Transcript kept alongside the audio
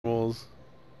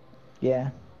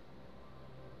Yeah.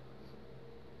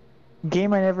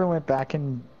 Game I never went back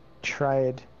and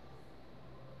tried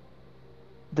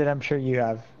that I'm sure you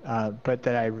have, but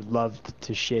that I loved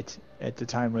to shit at the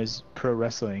time was pro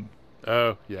wrestling.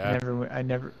 Oh yeah. I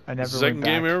never went Second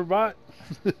game back. I ever bought.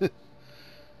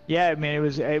 Yeah, I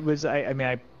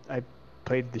mean I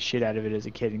played the shit out of it as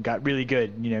a kid and got really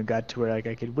good. You know, got to where like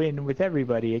I could win with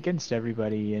everybody against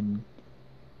everybody, and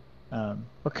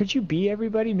or could you be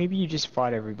everybody? Maybe you just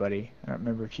fought everybody. I don't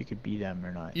remember if you could be them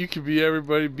or not. You could be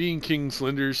everybody. Being King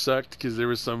Slender sucked because there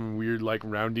was some weird like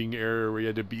rounding error where you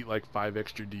had to beat like 5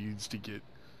 extra dudes to get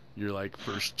your like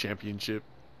first championship.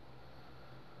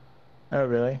 Oh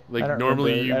really? Like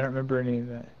normally I don't you remember any of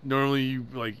that. normally you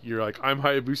like you're like I'm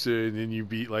Hayabusa and then you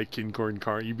beat like King Corn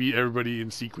Karn. You beat everybody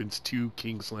in sequence to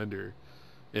King Slender,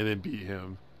 and then beat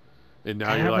him. And now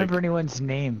I don't you're remember like anyone's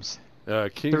names.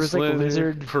 King There was like Slender,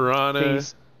 lizard Piranha,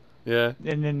 face, yeah,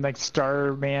 and then like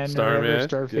Starman or whatever,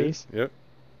 Starman, good, Starface. yep.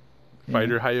 Yeah.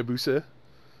 Fighter Hayabusa,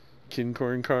 King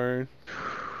Corn Karn,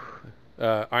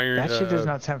 Iron, That shit does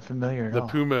not sound familiar at the all.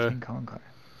 Puma. King Kong car.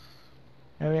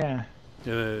 Oh yeah.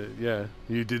 Yeah,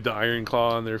 you did the Iron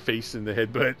Claw on their face and the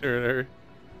headbutt or whatever.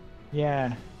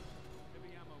 Yeah.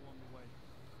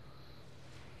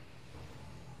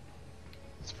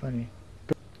 It's funny.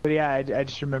 But yeah, I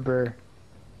just remember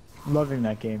loving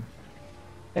that game.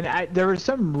 And there was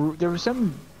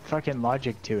some fucking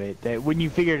logic to it that when you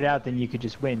figured it out, then you could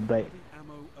just win. But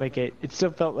like it still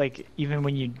felt like even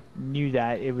when you knew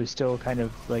that, it was still kind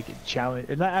of like a challenge.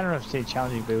 I don't know if to say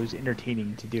challenging, but it was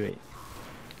entertaining to do it.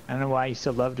 I don't know why I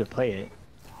still love to play it.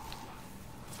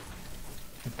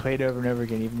 I play it over and over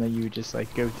again, even though you would just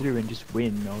like go through and just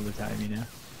win all the time, you know.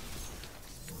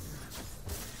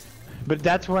 But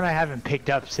that's one I haven't picked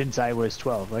up since I was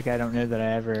 12. Like I don't know that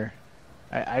I ever.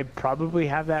 I probably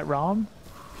have that ROM.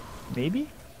 Maybe.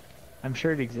 I'm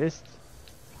sure it exists.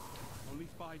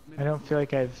 I don't feel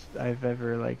like I've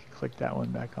ever like clicked that one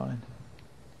back on.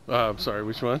 I'm sorry,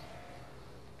 which one?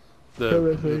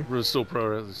 The still Pro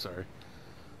Wrestling. Sorry,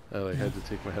 I like had to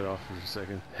take my head off for a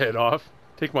second. Head off?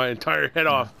 Take my entire head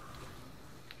off.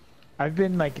 I've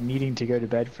been like needing to go to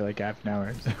bed for like half an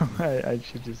hour, so I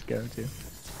should just go too.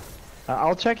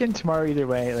 I'll check in tomorrow either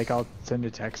way. Like I'll send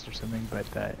a text or something, but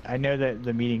I know that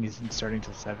the meeting isn't starting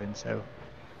till 7, so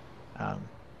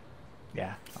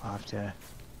yeah, I'll have to.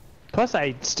 Plus,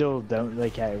 I still don't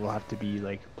like. I will have to be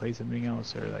like play something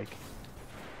else or like.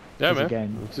 Yeah, man.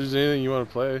 Again, if there's anything you want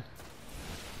to play,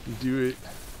 do it.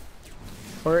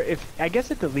 Or if I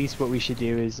guess at the least, what we should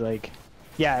do is like,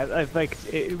 yeah,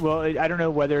 well, I don't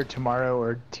know whether tomorrow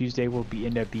or Tuesday will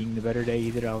end up being the better day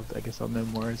either. I guess I'll know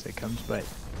more as it comes, but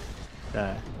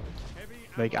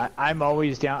like I'm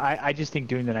always down. I just think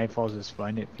doing the Nightfalls is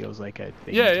fun. It feels like a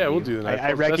thing. Yeah, we'll do the Nightfalls.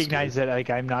 I recognize that like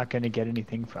I'm not going to get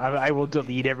anything. I will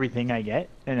delete everything I get,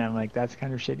 and I'm like that's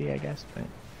kind of shitty, I guess. But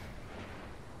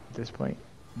at this point,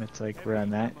 that's like where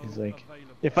I'm at. Is like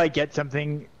if I get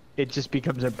something, it just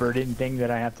becomes a burden thing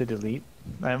that I have to delete.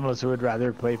 I almost would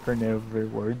rather play for no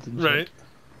rewards. And right.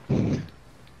 Shit.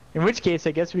 In which case,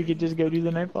 I guess we could just go do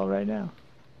the Nightfall right now.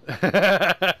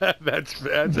 That's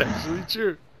actually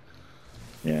true.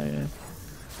 Yeah.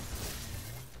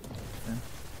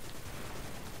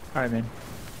 All right, man.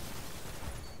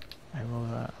 I will.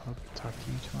 I'll talk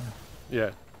to you tomorrow.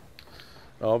 Yeah.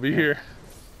 I'll be here.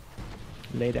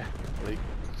 Later. Late.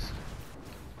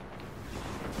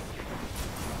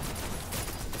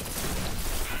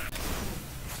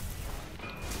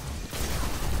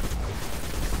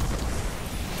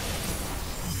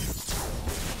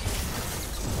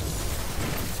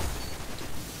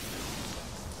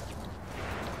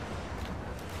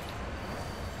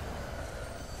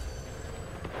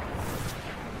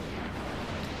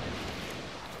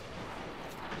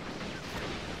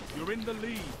 You're in the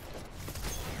lead.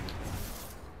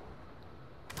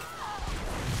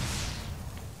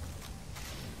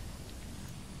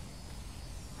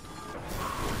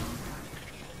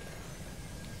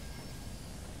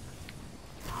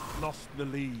 Lost the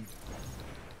lead.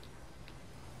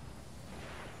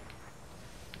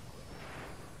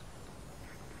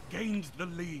 Gained the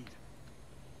lead.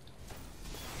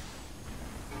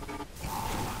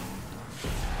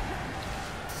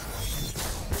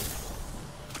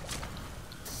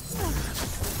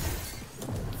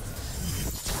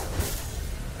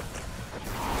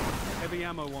 Heavy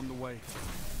ammo on the way.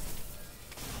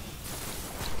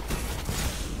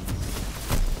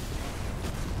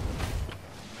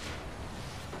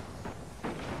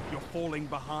 You're falling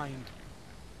behind.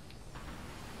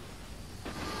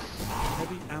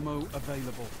 Heavy ammo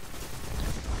available.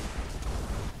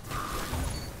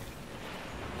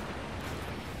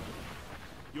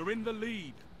 You're in the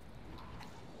lead.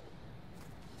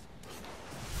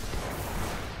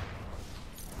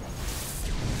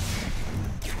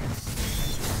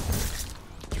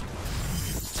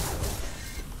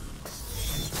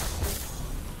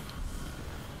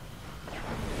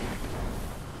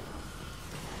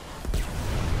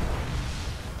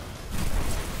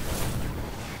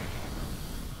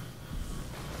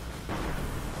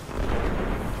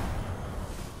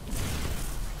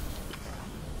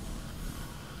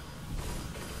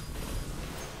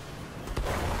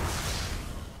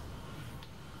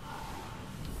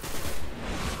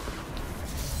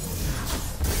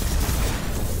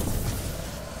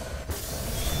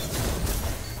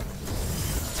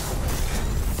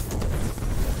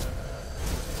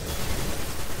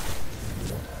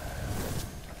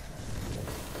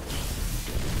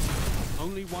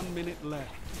 Only 1 minute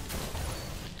left.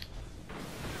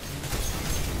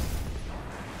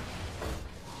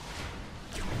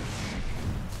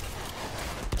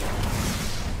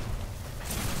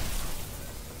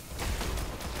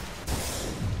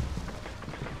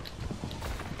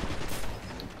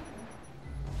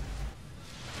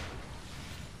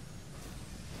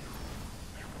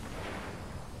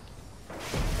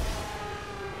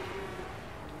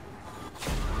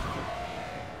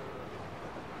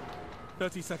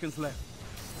 "30 seconds left.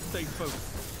 Stay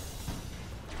focused."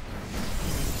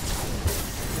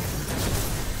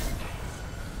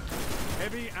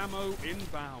 Heavy ammo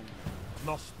inbound.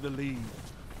 Lost the lead.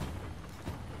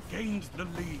 Gained the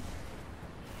lead.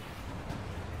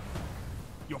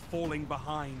 You're falling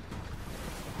behind.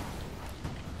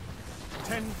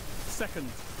 10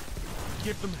 seconds.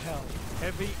 Give them hell.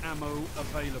 Heavy ammo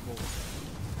available.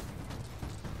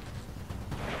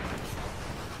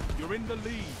 You're in the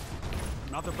lead.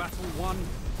 Another battle won.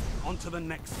 On to the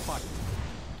next fight.